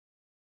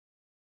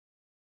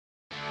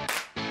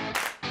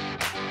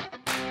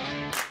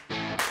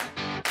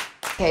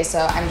Okay, so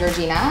I'm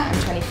Georgina, I'm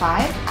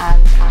 25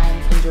 and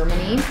I'm from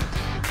Germany.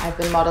 I've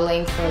been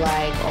modeling for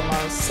like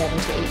almost 7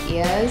 to 8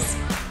 years.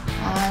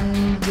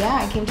 And yeah,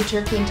 I came to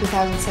Turkey in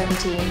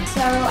 2017.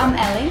 So I'm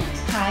Ellie.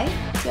 Hi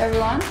to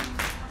everyone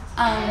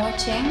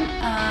watching.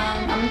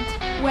 I'm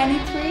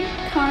 23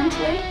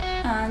 currently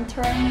and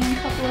turning in a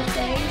couple of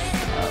days.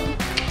 So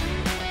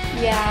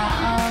yeah,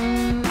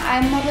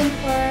 I'm modeling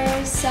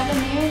for 7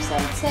 years,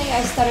 I would say.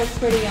 I started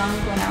pretty young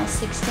when I was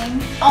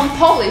 16. I'm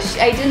Polish,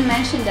 I didn't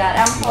mention that.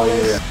 I'm Polish.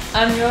 Oh, yeah.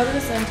 I'm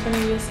Jordis, I'm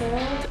 20 years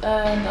old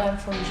and I'm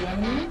from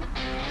Germany.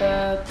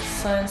 But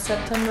since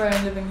September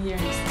I'm living here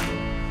in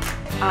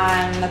Istanbul.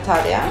 I'm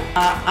Natella.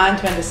 I'm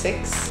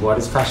 26. What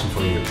is fashion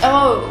for you?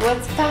 Oh,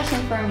 what's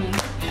fashion for me?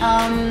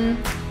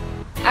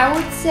 I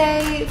would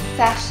say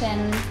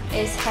fashion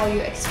is how you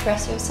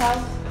express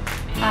yourself.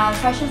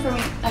 Fashion for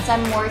me, as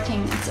I'm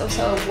working, it's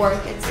also a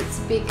work. It's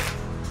big.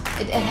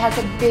 It has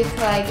a big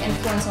like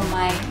influence on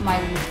my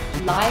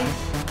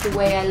life, the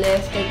way I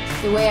live,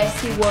 the way I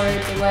see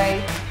work, the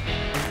way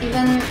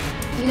even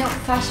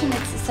fashion.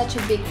 It's such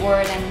a big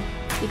word, and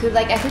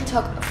I could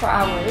talk for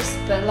hours,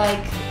 but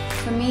like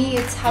for me,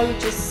 it's how you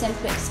just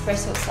simply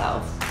express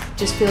yourself.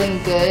 Just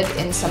feeling good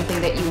in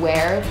something that you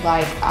wear.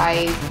 Like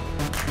I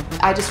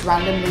just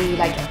randomly,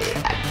 like,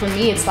 for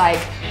me it's like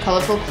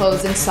colorful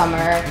clothes in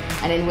summer,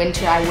 and in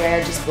winter I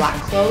wear just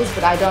black clothes,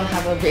 but I don't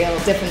have a real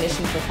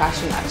definition for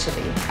fashion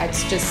actually.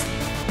 It's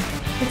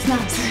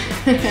nice.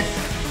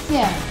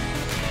 Yeah.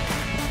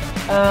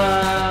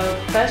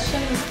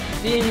 Fashion is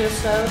being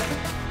yourself.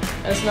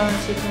 As long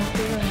as you're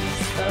comfortable in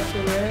the stuff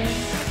you're wearing,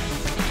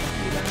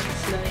 you don't have to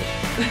slay.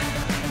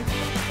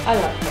 I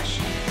love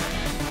fashion.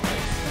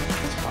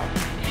 It's fun.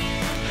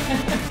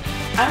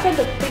 I'm kind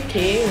of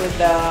picky with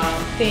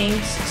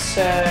things,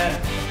 so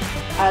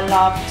I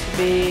like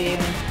the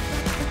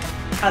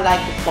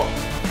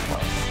clothes, of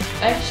course.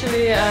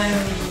 Actually,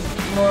 I'm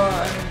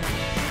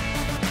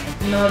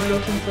not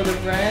looking for the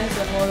brands,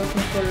 I'm more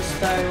looking for the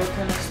style, what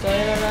kind of style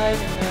I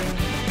like, and then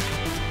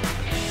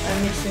I'm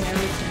mixing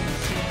everything.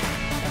 So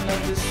I'm not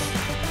this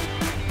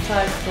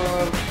type for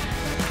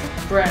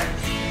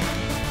brands.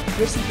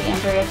 Recently I'm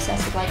very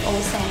obsessed with like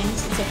All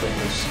Saints. It's a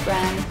British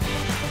brand,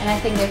 and I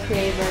think they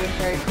create very,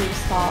 very cool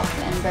stuff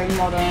and very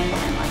modern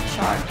and like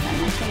sharp,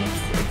 and I think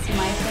it's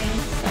my thing.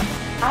 So.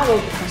 I will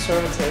be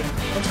conservative.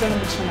 It's gonna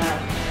be Tuna.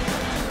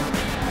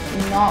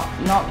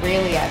 Not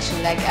really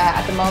actually. Like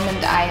at the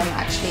moment I am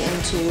actually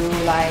into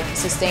like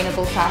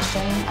sustainable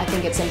fashion. I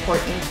think it's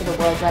important for the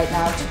world right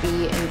now to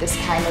be in this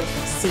kind of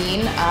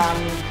scene.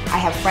 I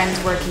have friends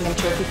working in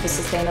Turkey for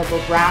sustainable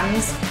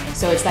brands,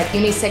 so it's like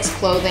unisex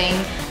clothing,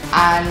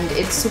 and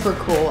it's super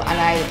cool, and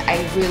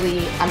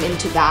I'm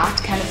into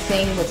that kind of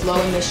thing with low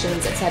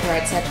emissions, etc.,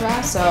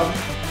 etc. So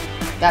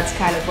that's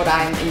kind of what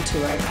I'm into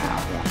right now.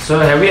 Yeah. So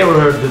have you ever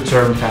heard the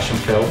term fashion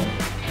film?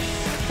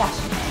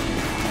 Fashion.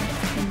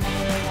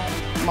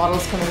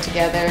 Models coming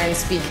together and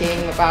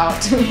speaking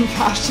about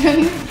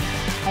fashion.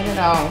 I don't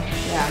know.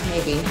 Yeah,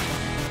 maybe.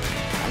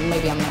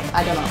 Maybe I'm not.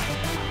 I don't know.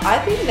 I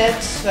think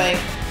that's like,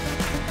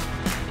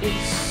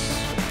 it's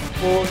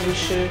what we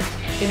should,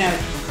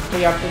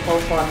 we are people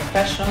who are in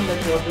fashion,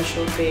 that's what we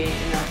should be,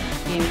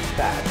 into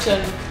that.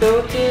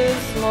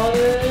 Clothes,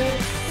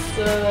 models,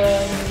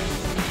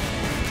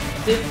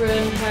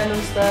 different kind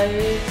of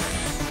styles.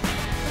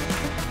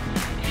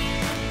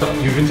 So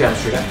you've been to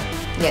Amsterdam?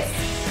 Yes,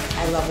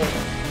 I love it.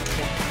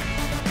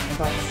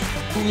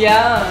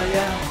 Yeah.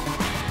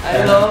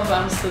 I love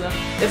Amsterdam.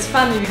 It's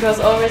funny because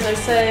always I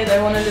say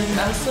I want to live in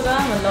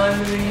Amsterdam, and now I'm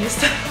living in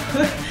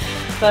Istanbul.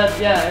 But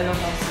yeah, I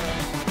love Amsterdam.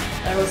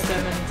 I was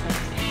there many times.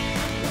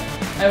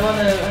 I want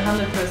 100%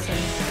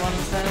 one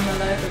time in my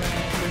life, and I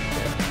lived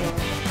there for a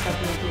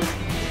couple of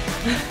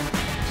years.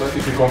 So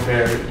if you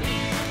compare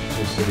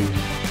two cities,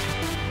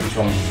 which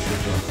one is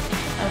different?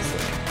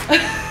 Amsterdam.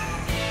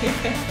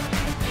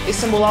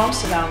 Istanbul,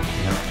 Amsterdam.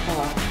 Yeah.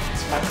 Oh,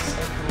 it's hard to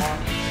say, come on.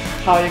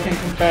 How you can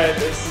compare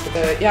this?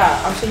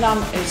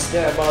 Amsterdam is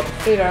about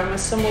freedom.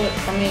 Istanbul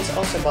for me is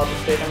also about the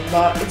freedom,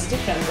 but it's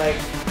different. Like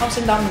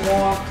Amsterdam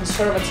more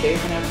conservative.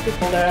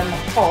 People there are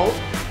more cold.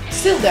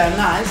 Still they're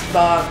nice,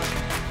 but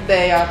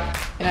they are,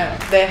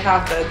 they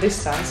have the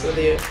distance with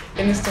you.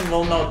 In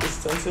Istanbul, no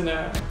distance.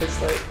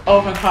 It's like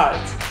open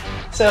heart.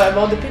 So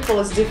about the people,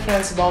 it's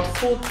different. It's about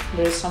food.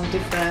 There is some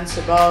difference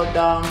about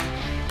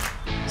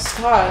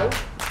style,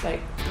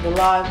 like the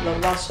life, blah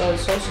blah. So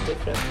it's also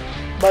different.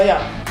 But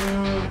yeah,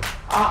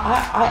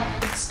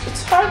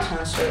 it's hard to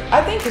answer.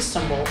 I think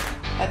Istanbul.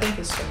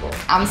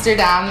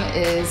 Amsterdam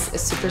is a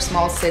super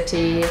small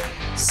city,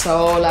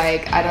 so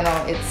like I don't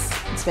know,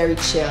 it's very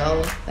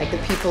chill. Like the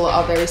people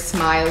are very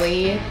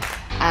smiley,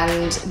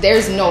 and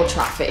there's no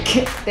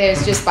traffic.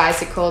 There's just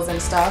bicycles and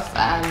stuff.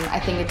 I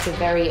think it's a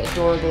very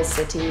adorable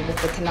city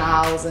with the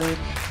canals and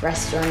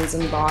restaurants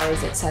and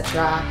bars,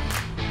 etc.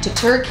 To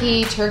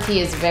Turkey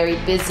is very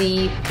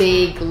busy,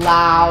 big,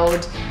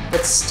 loud,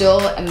 but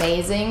still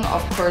amazing.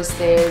 Of course,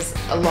 there's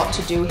a lot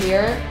to do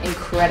here,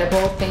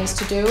 incredible things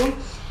to do.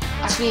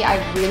 Actually, I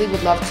really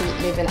would love to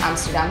live in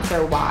Amsterdam for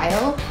a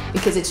while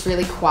because it's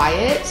really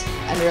quiet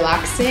and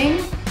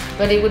relaxing.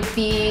 But it would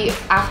be,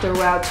 after a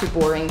while, too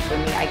boring for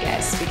me, I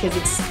guess, because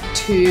it's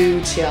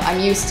too chill. I'm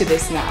used to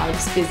this now,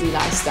 this busy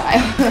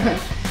lifestyle.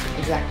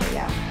 Exactly,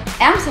 yeah.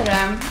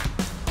 Amsterdam.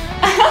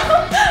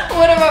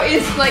 What about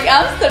East like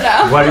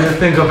Amsterdam? What do you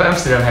think of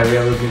Amsterdam? Have you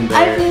ever been there?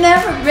 I've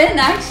never been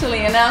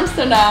actually in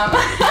Amsterdam.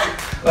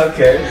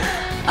 Okay.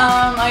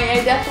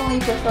 I definitely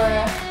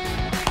prefer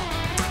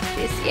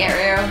this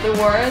area of the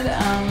world,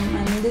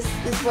 and this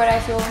is where I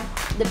feel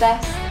the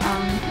best.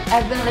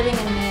 I've been living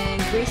in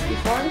Greece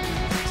before,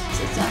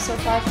 so it's not so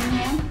far from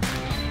here.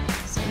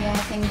 So yeah,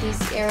 I think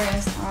these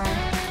areas are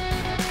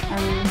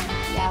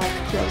yeah,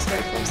 like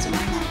very close to my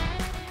heart.